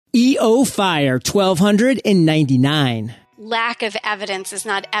EO Fire 1299. Lack of evidence is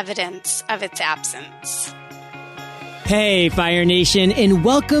not evidence of its absence. Hey, Fire Nation, and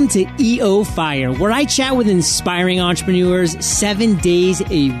welcome to EO Fire, where I chat with inspiring entrepreneurs 7 days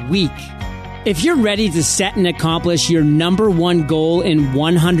a week. If you're ready to set and accomplish your number one goal in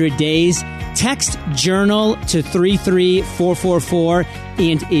 100 days, text journal to 33444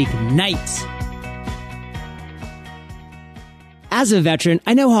 and ignite. As a veteran,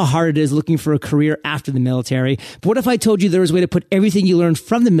 I know how hard it is looking for a career after the military. But what if I told you there was a way to put everything you learned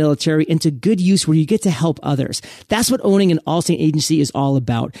from the military into good use where you get to help others? That's what owning an Allstate agency is all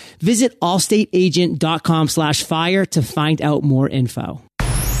about. Visit allstateagent.com/fire to find out more info.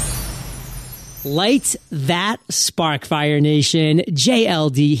 Light that spark, Fire Nation.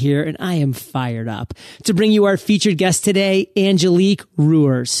 JLD here, and I am fired up to bring you our featured guest today, Angelique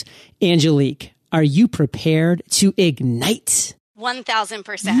Rewers. Angelique, are you prepared to ignite?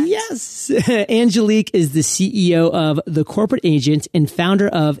 1,000%. Yes. Angelique is the CEO of The Corporate Agent and founder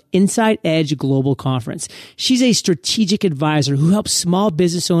of Inside Edge Global Conference. She's a strategic advisor who helps small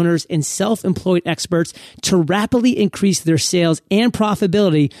business owners and self-employed experts to rapidly increase their sales and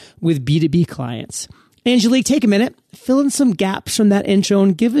profitability with B2B clients. Angelique, take a minute, fill in some gaps from that intro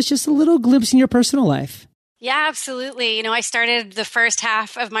and give us just a little glimpse in your personal life. Yeah, absolutely. You know, I started the first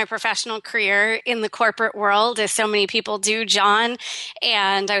half of my professional career in the corporate world, as so many people do, John.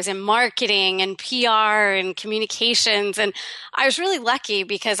 And I was in marketing and PR and communications. And I was really lucky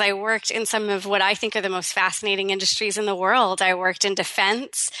because I worked in some of what I think are the most fascinating industries in the world. I worked in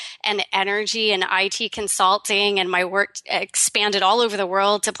defense and energy and IT consulting, and my work expanded all over the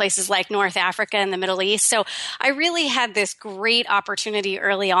world to places like North Africa and the Middle East. So I really had this great opportunity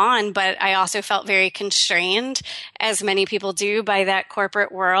early on, but I also felt very constrained, as many people do, by that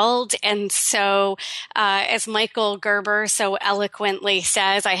corporate world. And so, as Michael Gerber so eloquently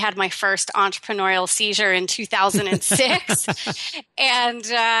says, I had my first entrepreneurial seizure in 2006. And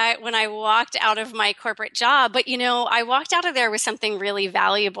when I walked out of my corporate job, but I walked out of there with something really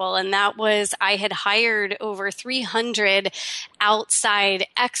valuable. And that was I had hired over 300 outside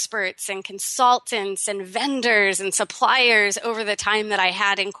experts and consultants and vendors and suppliers over the time that I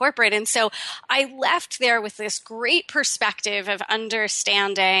had in corporate. And so I left there with this great perspective of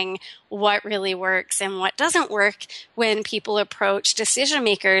understanding what really works and what doesn't work when people approach decision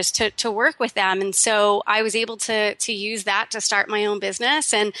makers to work with them. And so I was able to use that to start my own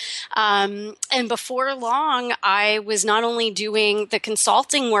business. And before long, I was not only doing the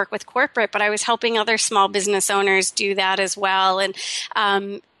consulting work with corporate, but I was helping other small business owners do that as well. And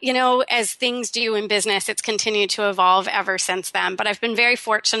as things do in business, it's continued to evolve ever since then. But I've been very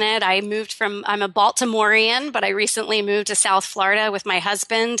fortunate. I'm a Baltimorean, but I recently moved to South Florida with my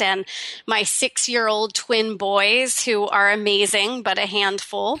husband and my 6-year-old twin boys, who are amazing, but a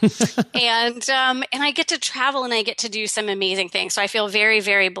handful. and I get to travel and I get to do some amazing things. So I feel very,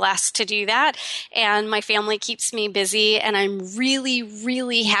 very blessed to do that. And my family keeps me busy. And I'm really,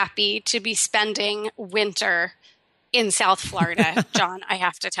 really happy to be spending winter in South Florida, John, I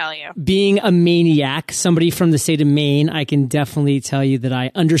have to tell you. Being a maniac, somebody from the state of Maine, I can definitely tell you that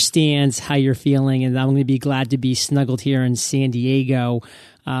I understand how you're feeling, and I'm going to be glad to be snuggled here in San Diego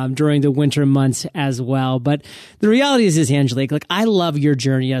during the winter months as well. But the reality is Angelique, I love your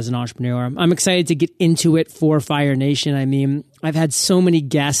journey as an entrepreneur. I'm excited to get into it for Fire Nation. I mean, I've had so many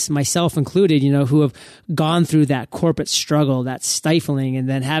guests, myself included, who have gone through that corporate struggle, that stifling, and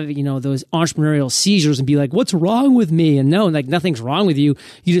then have, those entrepreneurial seizures and be like, what's wrong with me? And no, nothing's wrong with you.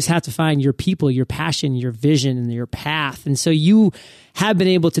 You just have to find your people, your passion, your vision, and your path. And so you have been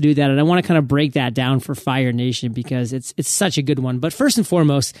able to do that. And I want to kind of break that down for Fire Nation because it's such a good one. But first and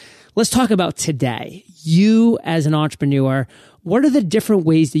foremost, let's talk about today. You as an entrepreneur, what are the different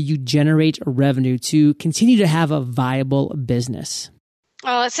ways that you generate revenue to continue to have a viable business?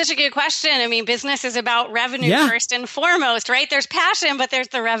 Oh, that's such a good question. I mean, business is about revenue first and foremost, right? There's passion, but there's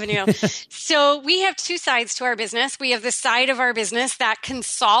the revenue. So we have two sides to our business. We have the side of our business that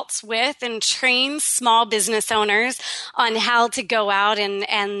consults with and trains small business owners on how to go out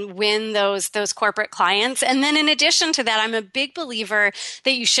and win those corporate clients. And then in addition to that, I'm a big believer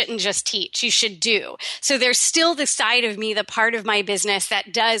that you shouldn't just teach, you should do. So there's still the side of me, the part of my business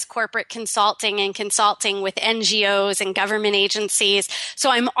that does corporate consulting and consulting with NGOs and government agencies. So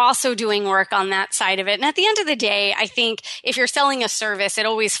I'm also doing work on that side of it. And at the end of the day, I think if you're selling a service, it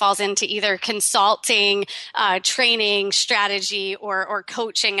always falls into either consulting, training, strategy, or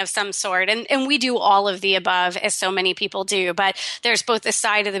coaching of some sort. And we do all of the above, as so many people do. But there's both the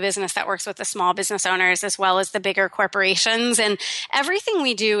side of the business that works with the small business owners as well as the bigger corporations. And everything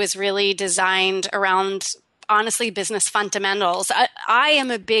we do is really designed around honestly business fundamentals. I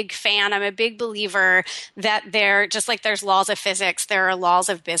am a big fan. I'm a big believer that just like there's laws of physics, there are laws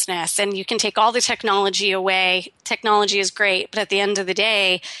of business, and you can take all the technology away. Technology is great, but at the end of the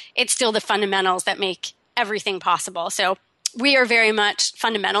day, it's still the fundamentals that make everything possible. So we are very much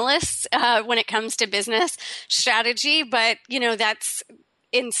fundamentalists when it comes to business strategy, but that's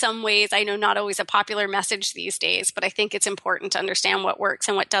in some ways, I know, not always a popular message these days, but I think it's important to understand what works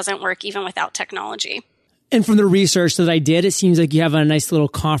and what doesn't work even without technology. And from the research that I did, it seems like you have a nice little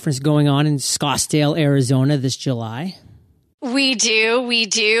conference going on in Scottsdale, Arizona this July. We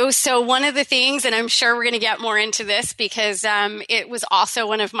do. So one of the things, and I'm sure we're going to get more into this because it was also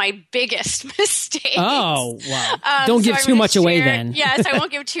one of my biggest mistakes. Oh, wow. Don't give too much away then. Yes, I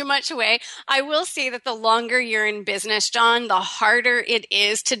won't give too much away. I will say that the longer you're in business, John, the harder it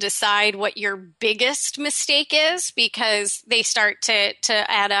is to decide what your biggest mistake is because they start to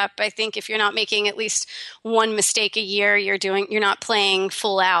add up. I think if you're not making at least one mistake a year, you're not playing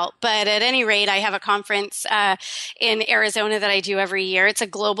full out. But at any rate, I have a conference in Arizona that I do every year. It's a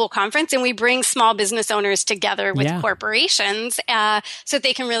global conference, and we bring small business owners together with corporations so that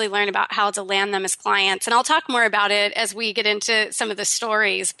they can really learn about how to land them as clients. And I'll talk more about it as we get into some of the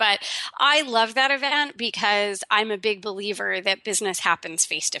stories. But I love that event because I'm a big believer that business happens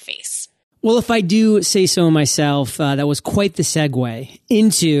face to face. Well, if I do say so myself, that was quite the segue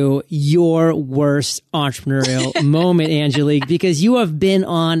into your worst entrepreneurial moment, Angelique, because you have been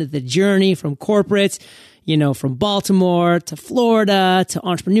on the journey from corporate, from Baltimore to Florida to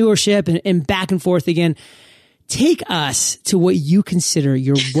entrepreneurship and back and forth again. Take us to what you consider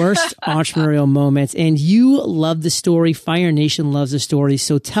your worst entrepreneurial moments. And you love the story. Fire Nation loves the story.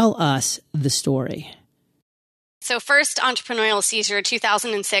 So tell us the story. So first entrepreneurial seizure,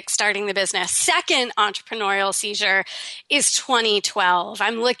 2006, starting the business. Second entrepreneurial seizure is 2012.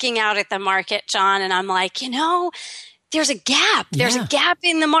 I'm looking out at the market, John, and I'm like, there's a gap. There's a gap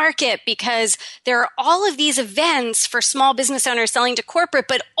in the market because there are all of these events for small business owners selling to corporate,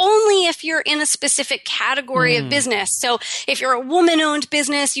 but only if you're in a specific category of business. So if you're a woman-owned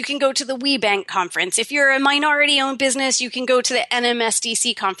business, you can go to the WeBank conference. If you're a minority-owned business, you can go to the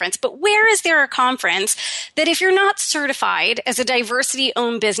NMSDC conference. But where is there a conference that if you're not certified as a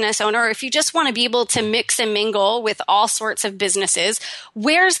diversity-owned business owner, or if you just want to be able to mix and mingle with all sorts of businesses,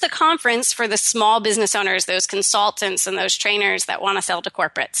 where's the conference for the small business owners, those consultants, and those trainers that want to sell to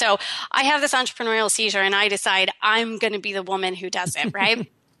corporate? So I have this entrepreneurial seizure and I decide I'm going to be the woman who does it, right?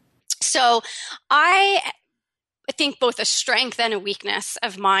 So I think both a strength and a weakness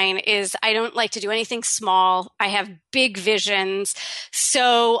of mine is I don't like to do anything small. I have big visions.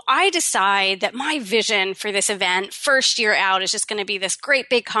 So I decide that my vision for this event, first year out, is just going to be this great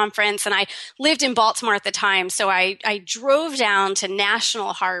big conference. And I lived in Baltimore at the time. So I drove down to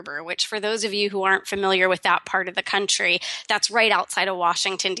National Harbor, which for those of you who aren't familiar with that part of the country, that's right outside of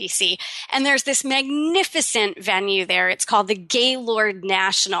Washington, D.C. And there's this magnificent venue there. It's called the Gaylord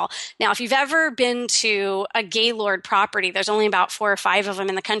National. Now, if you've ever been to a Gaylord property, there's only about 4 or 5 of them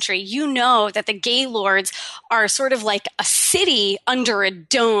in the country. You know that the Gaylords are sort of like a city under a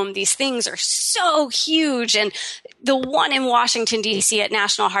dome. These things are so huge. And the one in Washington, D.C. at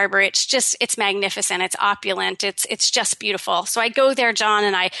National Harbor, it's magnificent. It's opulent. It's just beautiful. So I go there, John,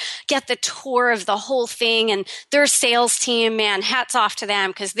 and I get the tour of the whole thing. And their sales team, man, hats off to them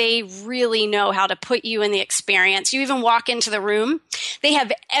because they really know how to put you in the experience. You even walk into the room. They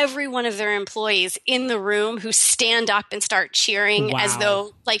have every one of their employees in the room who stand up and start cheering as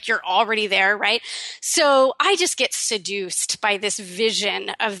though like you're already there, right? So I just get seduced by this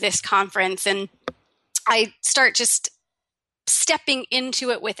vision of this conference and I start just stepping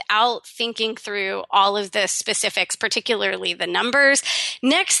into it without thinking through all of the specifics, particularly the numbers.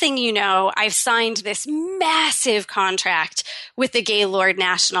 Next thing you know, I've signed this massive contract with the Gaylord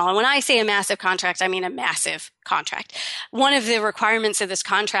National. And when I say a massive contract, I mean a massive contract. One of the requirements of this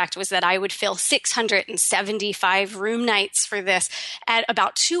contract was that I would fill 675 room nights for this at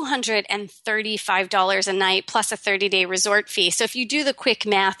about $235 a night plus a 30-day resort fee. So if you do the quick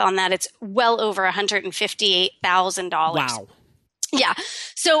math on that, it's well over $158,000. Wow. Yeah.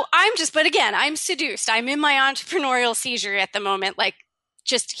 So but again, I'm seduced. I'm in my entrepreneurial seizure at the moment, like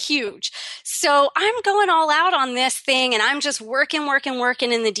just huge. So I'm going all out on this thing and I'm just working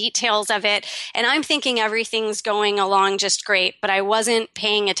in the details of it. And I'm thinking everything's going along just great, but I wasn't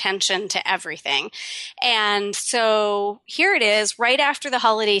paying attention to everything. And so here it is right after the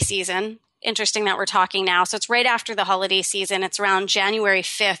holiday season. Interesting that we're talking now. So it's right after the holiday season. It's around January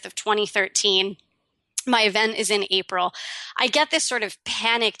 5th of 2013. My event is in April. I get this sort of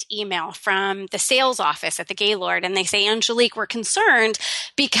panicked email from the sales office at the Gaylord, and they say, Angelique, we're concerned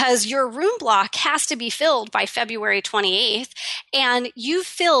because your room block has to be filled by February 28th, and you've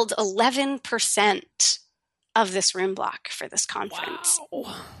filled 11% of this room block for this conference.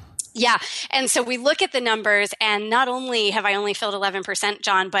 Wow. Yeah. And so we look at the numbers, and not only have I only filled 11%,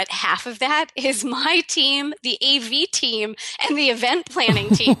 John, but half of that is my team, the AV team, and the event planning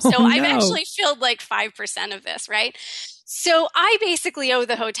team. So I've actually filled like 5% of this, right? So I basically owe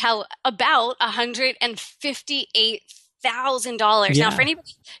the hotel about $158,000. Yeah. Now, for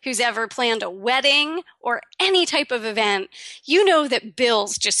anybody who's ever planned a wedding or any type of event, you know that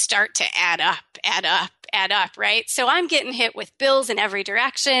bills just start to add up, right? So I'm getting hit with bills in every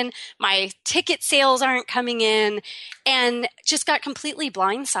direction. My ticket sales aren't coming in, and just got completely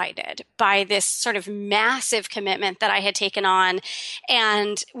blindsided by this sort of massive commitment that I had taken on,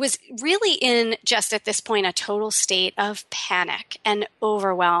 and was really in, just at this point, a total state of panic and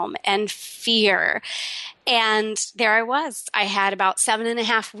overwhelm and fear. And there I was. I had about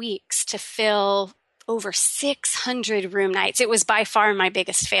 7.5 weeks to fill over 600 room nights. It was by far my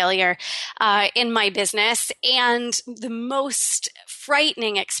biggest failure in my business, and the most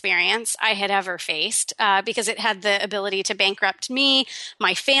frightening experience I had ever faced, because it had the ability to bankrupt me,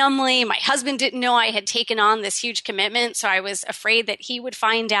 my family. My husband didn't know I had taken on this huge commitment, so I was afraid that he would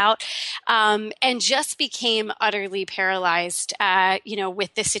find out, and just became utterly paralyzed,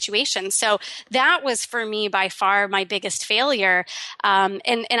 with this situation. So that was, for me, by far my biggest failure.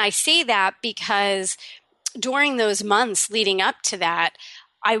 And I say that because during those months leading up to that,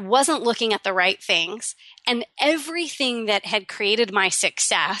 I wasn't looking at the right things, and everything that had created my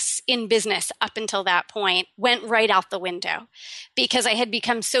success in business up until that point went right out the window, because I had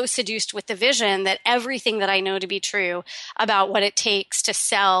become so seduced with the vision that everything that I know to be true about what it takes to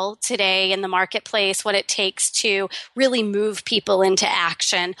sell today in the marketplace, what it takes to really move people into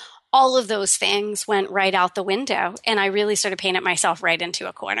action, all of those things went right out the window, and I really sort of painted myself right into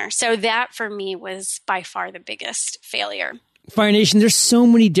a corner. So that, for me, was by far the biggest failure. Fire Nation, there's so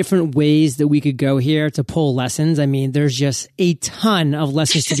many different ways that we could go here to pull lessons. I mean, there's just a ton of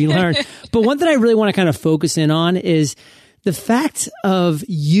lessons to be learned. But one that I really want to kind of focus in on is the fact of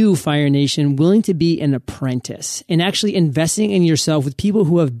you, Fire Nation, willing to be an apprentice and actually investing in yourself with people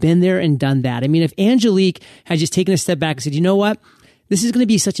who have been there and done that. I mean, if Angelique had just taken a step back and said, you know what? This is going to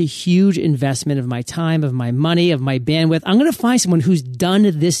be such a huge investment of my time, of my money, of my bandwidth. I'm going to find someone who's done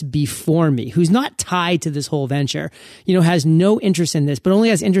this before me, who's not tied to this whole venture, has no interest in this, but only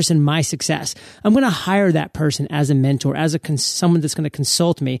has interest in my success. I'm going to hire that person as a mentor, as someone that's going to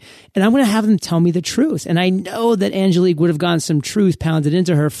consult me, and I'm going to have them tell me the truth. And I know that Angelique would have gotten some truth pounded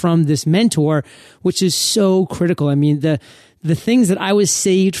into her from this mentor, which is so critical. I mean, the things that I was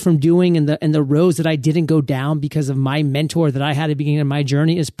saved from doing and the roads that I didn't go down because of my mentor that I had at the beginning of my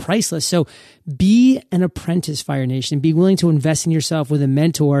journey is priceless. So be an apprentice, Fire Nation. Be willing to invest in yourself with a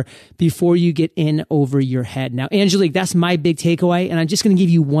mentor before you get in over your head. Now, Angelique, that's my big takeaway. And I'm just going to give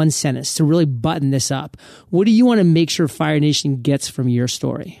you one sentence to really button this up. What do you want to make sure Fire Nation gets from your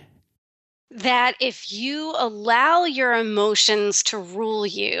story? That if you allow your emotions to rule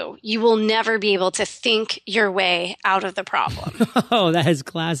you, you will never be able to think your way out of the problem. Oh, that is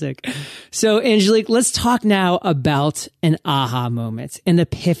classic. So, Angelique, let's talk now about an aha moment, an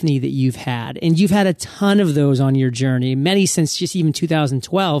epiphany that you've had. And you've had a ton of those on your journey, many since just even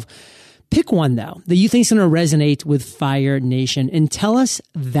 2012. Pick one, though, that you think is going to resonate with Fire Nation, and tell us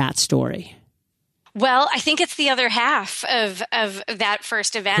that story. Well, I think it's the other half of that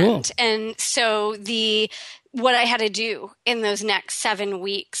first event. Cool. And so what I had to do in those next 7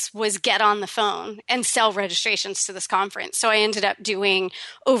 weeks was get on the phone and sell registrations to this conference. So I ended up doing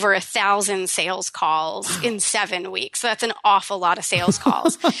over 1,000 sales calls in 7 weeks. So that's an awful lot of sales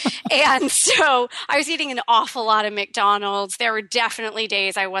calls. And so I was eating an awful lot of McDonald's. There were definitely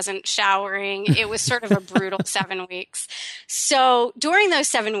days I wasn't showering. It was sort of a brutal 7 weeks. So during those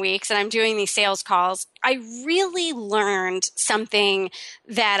 7 weeks, and I'm doing these sales calls, I really learned something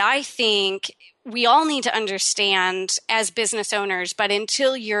that I think we all need to understand as business owners, but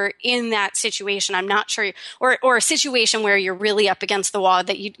until you're in that situation, I'm not sure, or a situation where you're really up against the wall,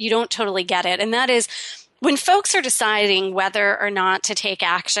 that you don't totally get it. And that is, when folks are deciding whether or not to take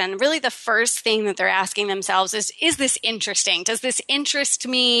action, really the first thing that they're asking themselves is this interesting? Does this interest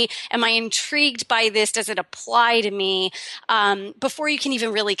me? Am I intrigued by this? Does it apply to me? Before you can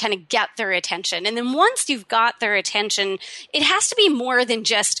even really kind of get their attention. And then once you've got their attention, it has to be more than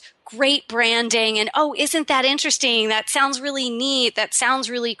just great branding and, oh, isn't that interesting? That sounds really neat. That sounds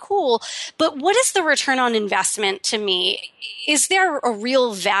really cool. But what is the return on investment to me? Is there a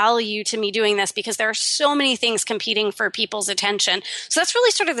real value to me doing this? Because there are so many things competing for people's attention. So that's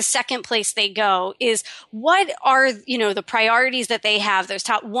really sort of the second place they go is what are, the priorities that they have, those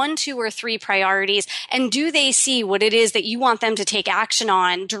top 1, 2, or 3 priorities, and do they see what it is that you want them to take action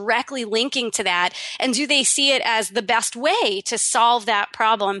on directly linking to that? And do they see it as the best way to solve that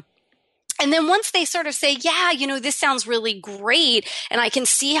problem? And then once they sort of say, yeah, this sounds really great, and I can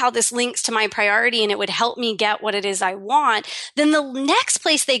see how this links to my priority and it would help me get what it is I want, then the next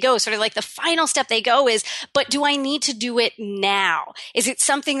place they go, sort of like the final step they go is, but do I need to do it now? Is it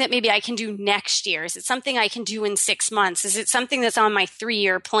something that maybe I can do next year? Is it something I can do in 6 months? Is it something that's on my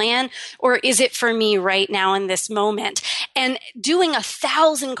 3-year plan? Or is it for me right now in this moment? And doing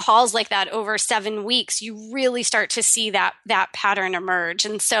 1,000 calls like that over 7 weeks, you really start to see that pattern emerge.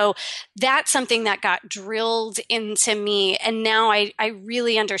 And so that's something that got drilled into me. And now I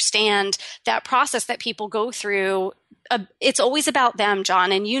really understand that process that people go through. It's always about them,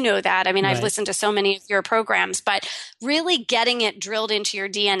 John, and you know that. I mean, right. I've listened to so many of your programs, but really getting it drilled into your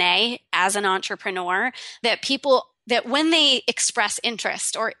DNA as an entrepreneur that when they express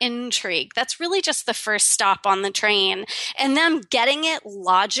interest or intrigue, that's really just the first stop on the train. And them getting it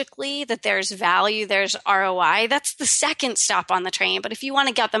logically that there's value, there's ROI, that's the second stop on the train. But if you want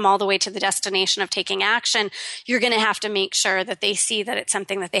to get them all the way to the destination of taking action, you're going to have to make sure that they see that it's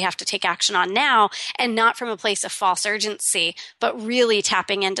something that they have to take action on now, and not from a place of false urgency, but really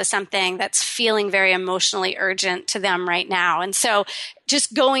tapping into something that's feeling very emotionally urgent to them right now. And so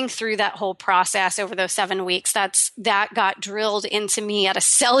just going through that whole process over those 7 weeks, that got drilled into me at a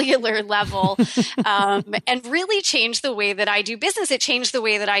cellular level, and really changed the way that I do business. It changed the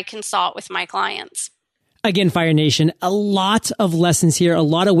way that I consult with my clients. Again, Fire Nation, a lot of lessons here, a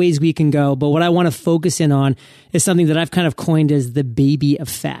lot of ways we can go. But what I want to focus in on is something that I've kind of coined as the baby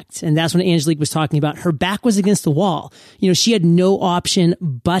effect. And that's when Angelique was talking about her back was against the wall. She had no option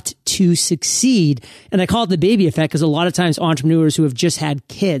but to succeed. And I call it the baby effect because a lot of times entrepreneurs who have just had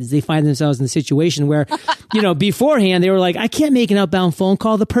kids, they find themselves in a situation where, beforehand they were like, I can't make an outbound phone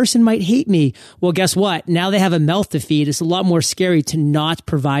call. The person might hate me. Well, guess what? Now they have a mouth to feed. It's a lot more scary to not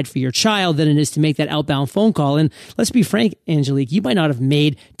provide for your child than it is to make that outbound phone call. And let's be frank, Angelique, you might not have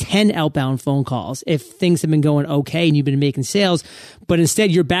made 10 outbound phone calls if things have been going okay and you've been making sales, but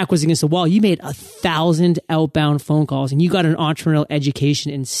instead your back was against the wall. You made 1,000 outbound phone calls and you got an entrepreneurial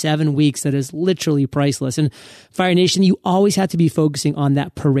education in 7 weeks that is literally priceless. And Fire Nation, you always have to be focusing on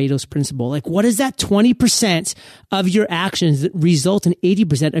that Pareto's principle. Like, what is that 20% of your actions that result in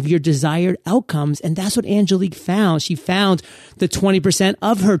 80% of your desired outcomes? And that's what Angelique found. She found the 20%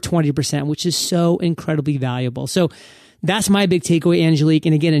 of her 20%, which is so incredibly valuable. So that's my big takeaway, Angelique.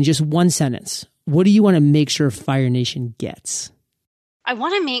 And again, in just one sentence, what do you want to make sure Fire Nation gets? I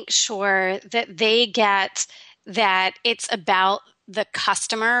want to make sure that they get that it's about the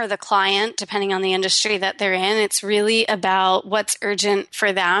customer or the client, depending on the industry that they're in. It's really about what's urgent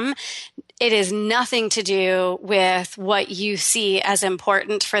for them. It is nothing to do with what you see as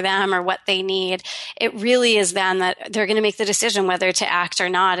important for them or what they need. It really is them that they're going to make the decision whether to act or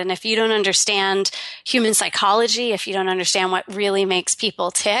not. And if you don't understand human psychology, if you don't understand what really makes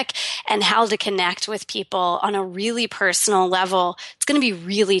people tick and how to connect with people on a really personal level, it's going to be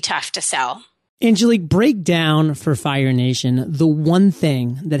really tough to sell. Angelique, break down for Fire Nation the one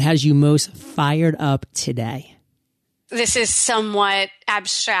thing that has you most fired up today. This is somewhat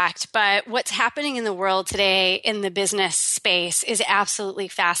abstract, but what's happening in the world today in the business space is absolutely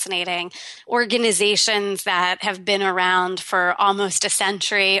fascinating. Organizations that have been around for almost a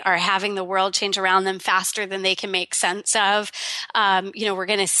century are having the world change around them faster than they can make sense of. We're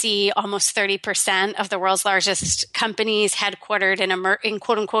going to see almost 30% of the world's largest companies headquartered in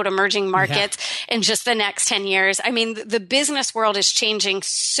quote unquote emerging markets in just the next 10 years. I mean, the business world is changing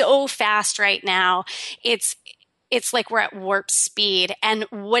so fast right now. It's like we're at warp speed. And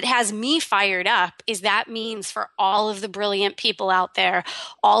what has me fired up is that means for all of the brilliant people out there,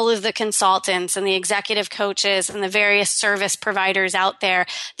 all of the consultants and the executive coaches and the various service providers out there,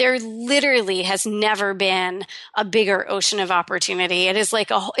 there literally has never been a bigger ocean of opportunity. It is like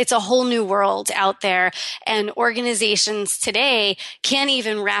it's a whole new world out there. And organizations today can't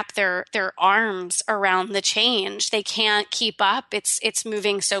even wrap their arms around the change. They can't keep up. It's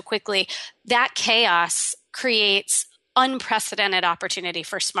moving so quickly. That chaos creates unprecedented opportunity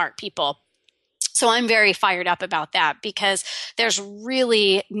for smart people. So I'm very fired up about that because there's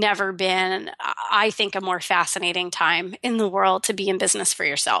really never been, I think, a more fascinating time in the world to be in business for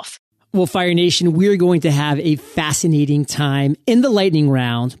yourself. Well, Fire Nation, we're going to have a fascinating time in the lightning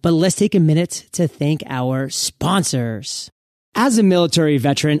round, but let's take a minute to thank our sponsors. As a military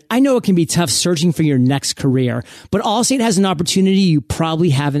veteran, I know it can be tough searching for your next career, but Allstate has an opportunity you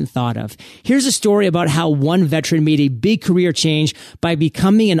probably haven't thought of. Here's a story about how one veteran made a big career change by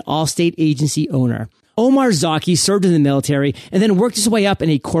becoming an Allstate agency owner. Omar Zaki served in the military and then worked his way up in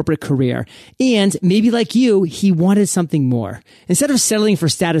a corporate career. And maybe like you, he wanted something more. Instead of settling for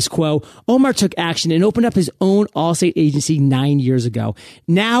status quo, Omar took action and opened up his own Allstate agency 9 years ago.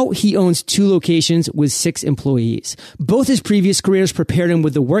 Now he owns 2 locations with 6 employees. Both his previous careers prepared him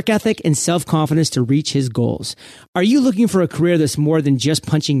with the work ethic and self-confidence to reach his goals. Are you looking for a career that's more than just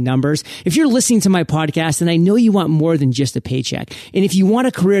punching numbers? If you're listening to my podcast, then I know you want more than just a paycheck. And if you want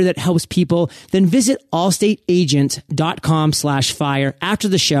a career that helps people, then visit allstateagent.com/fire after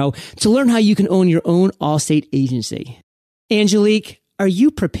the show to learn how you can own your own Allstate agency. Angelique, are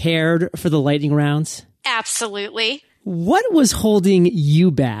you prepared for the lightning rounds? Absolutely. What was holding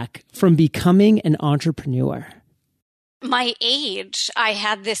you back from becoming an entrepreneur? My age. I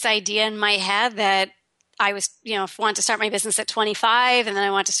had this idea in my head that I was, wanted to start my business at 25 and then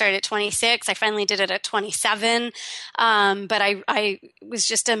I wanted to start at 26. I finally did it at 27. But I was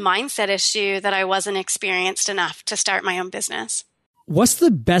just a mindset issue that I wasn't experienced enough to start my own business. What's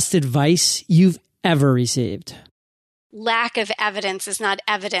the best advice you've ever received? Lack of evidence is not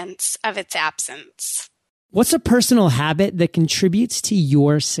evidence of its absence. What's a personal habit that contributes to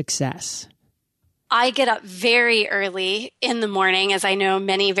your success? I get up very early in the morning, as I know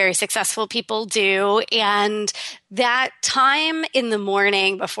many very successful people do. And that time in the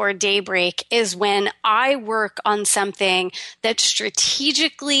morning before daybreak is when I work on something that's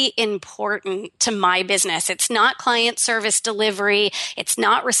strategically important to my business. It's not client service delivery. It's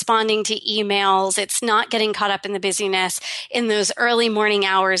not responding to emails. It's not getting caught up in the busyness in those early morning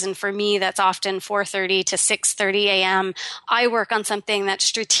hours. And for me, that's often 4:30 to 6:30 a.m. I work on something that's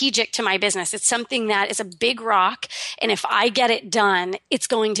strategic to my business. It's something that is a big rock. And if I get it done, it's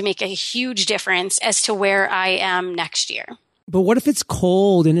going to make a huge difference as to where I am next year. But what if it's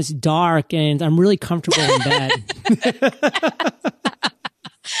cold and it's dark and I'm really comfortable in bed?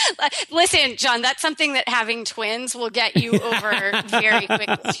 Listen, John, that's something that having twins will get you over very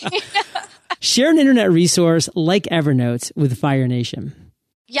quickly. Share an internet resource like Evernote with Fire Nation.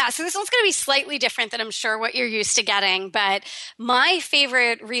 Yeah, so this one's going to be slightly different than I'm sure what you're used to getting, but my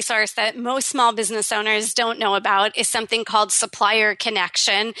favorite resource that most small business owners don't know about is something called Supplier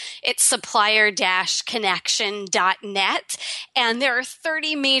Connection. It's supplier-connection.net, and there are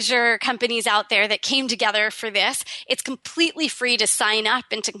 30 major companies out there that came together for this. It's completely free to sign up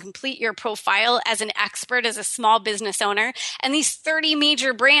and to complete your profile as an expert, as a small business owner, and these 30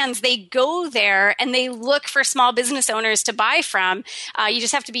 major brands, they go there and they look for small business owners to buy from. You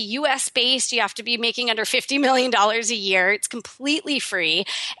just have to be US based. You have to be making under $50 million a year. It's completely free.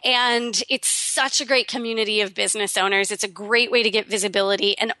 And it's such a great community of business owners. It's a great way to get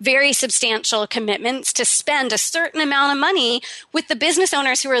visibility and very substantial commitments to spend a certain amount of money with the business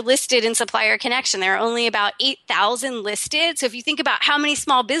owners who are listed in Supplier Connection. There are only about 8,000 listed. So if you think about how many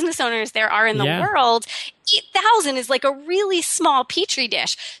small business owners there are in the world, 8,000 is like a really small petri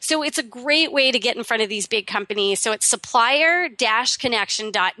dish. So it's a great way to get in front of these big companies. So it's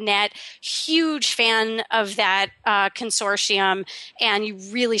supplier-connection.net. Huge fan of that consortium, and you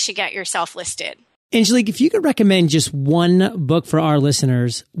really should get yourself listed. Angelique, if you could recommend just one book for our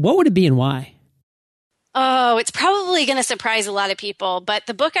listeners, what would it be and why? Oh, it's probably going to surprise a lot of people, but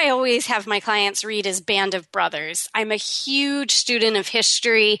the book I always have my clients read is Band of Brothers. I'm a huge student of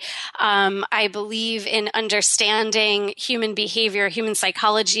history. I believe in understanding human behavior, human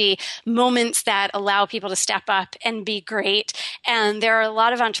psychology, moments that allow people to step up and be great. And there are a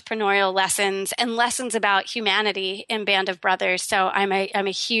lot of entrepreneurial lessons and lessons about humanity in Band of Brothers. So I'm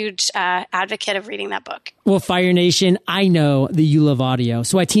a huge advocate of reading that book. Well, Fire Nation, I know that you love audio.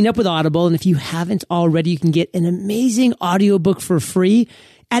 So I teamed up with Audible, and if you haven't already, you can get an amazing audiobook for free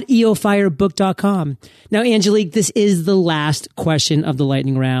at eofirebook.com. Now, Angelique, this is the last question of the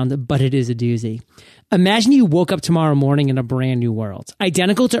lightning round, but it is a doozy. Imagine you woke up tomorrow morning in a brand new world,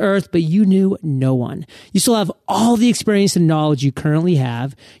 identical to Earth, but you knew no one. You still have all the experience and knowledge you currently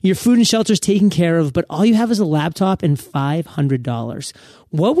have. Your food and shelter is taken care of, but all you have is a laptop and $500.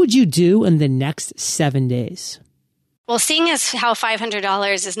 What would you do in the next 7 days? Well, seeing as how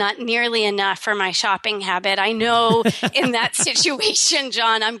 $500 is not nearly enough for my shopping habit, I know in that situation,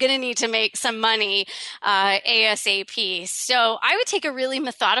 John, I'm going to need to make some money ASAP. So I would take a really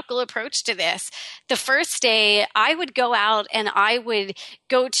methodical approach to this. The first day, I would go out and I would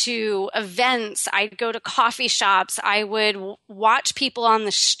go to events. I'd go to coffee shops. I would watch people on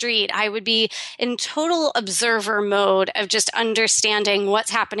the street. I would be in total observer mode of just understanding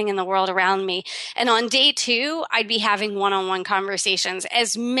what's happening in the world around me. And on day 2, I'd be having one-on-one conversations,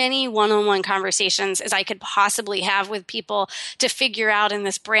 as many one-on-one conversations as I could possibly have with people to figure out in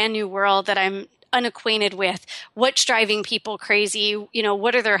this brand new world that I'm unacquainted with, what's driving people crazy,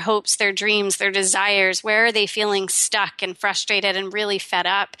 what are their hopes, their dreams, their desires, where are they feeling stuck and frustrated and really fed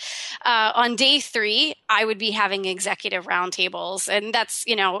up. On day 3, I would be having executive roundtables, and that's,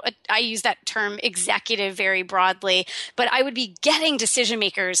 I use that term executive very broadly, but I would be getting decision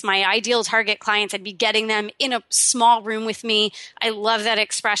makers, my ideal target clients, I'd be getting them in a small room with me. I love that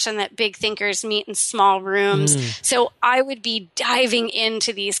expression that big thinkers meet in small rooms. So I would be diving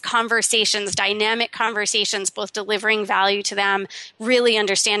into these conversations, dynamic conversations, both delivering value to them, really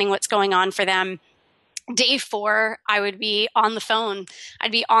understanding what's going on for them. Day 4, I would be on the phone.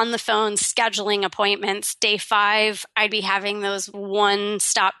 I'd be on the phone scheduling appointments. Day 5, I'd be having those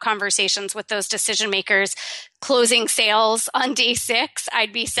one-stop conversations with those decision makers, closing sales. On day 6,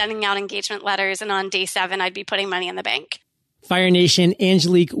 I'd be sending out engagement letters. And on day 7, I'd be putting money in the bank. Fire Nation,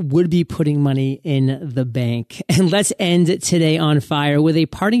 Angelique would be putting money in the bank. And let's end today on fire with a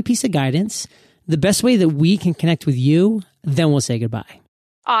parting piece of guidance, the best way that we can connect with you, then we'll say goodbye.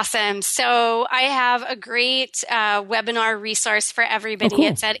 Awesome. So I have a great webinar resource for everybody. Oh, cool.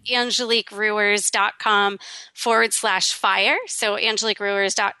 It's at angeliquerewers.com/fire. So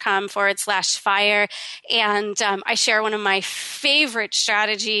angeliquerewers.com/fire. And I share one of my favorite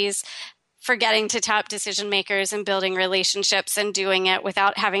strategies for getting to top decision makers and building relationships and doing it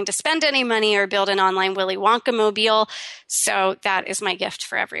without having to spend any money or build an online Willy Wonka mobile. So that is my gift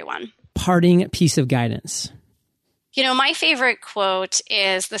for everyone. Parting piece of guidance. My favorite quote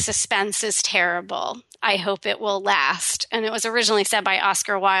is, "The suspense is terrible. I hope it will last." And it was originally said by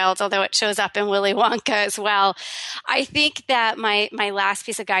Oscar Wilde, although it shows up in Willy Wonka as well. I think that my last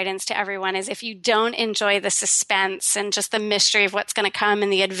piece of guidance to everyone is, if you don't enjoy the suspense and just the mystery of what's going to come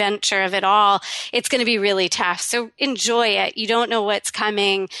and the adventure of it all, it's going to be really tough. So enjoy it. You don't know what's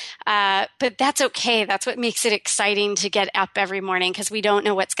coming, but that's okay. That's what makes it exciting to get up every morning, because we don't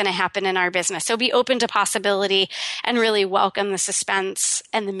know what's going to happen in our business. So be open to possibility and really welcome the suspense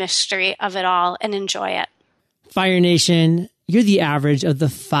and the mystery of it all and enjoy it. Fire Nation, you're the average of the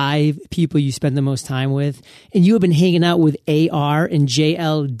 5 people you spend the most time with, and you have been hanging out with AR and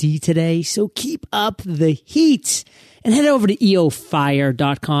JLD today, so keep up the heat. And head over to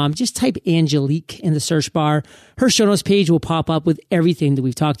eofire.com. Just type Angelique in the search bar. Her show notes page will pop up with everything that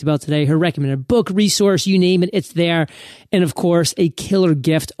we've talked about today. Her recommended book, resource, you name it, it's there. And of course, a killer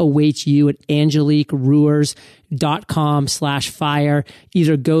gift awaits you at angeliquerewers.com/fire.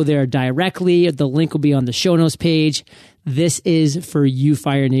 Either go there directly, or the link will be on the show notes page. This is for you,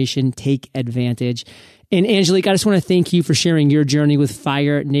 Fire Nation. Take advantage. And Angelique, I just want to thank you for sharing your journey with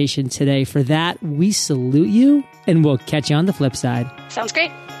Fire Nation today. For that, we salute you, and we'll catch you on the flip side. Sounds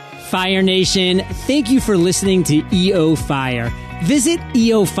great. Fire Nation, thank you for listening to EO Fire. Visit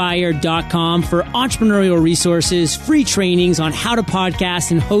eofire.com for entrepreneurial resources, free trainings on how to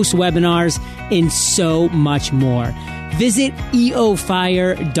podcast and host webinars, and so much more. Visit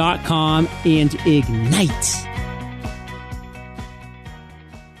eofire.com and ignite.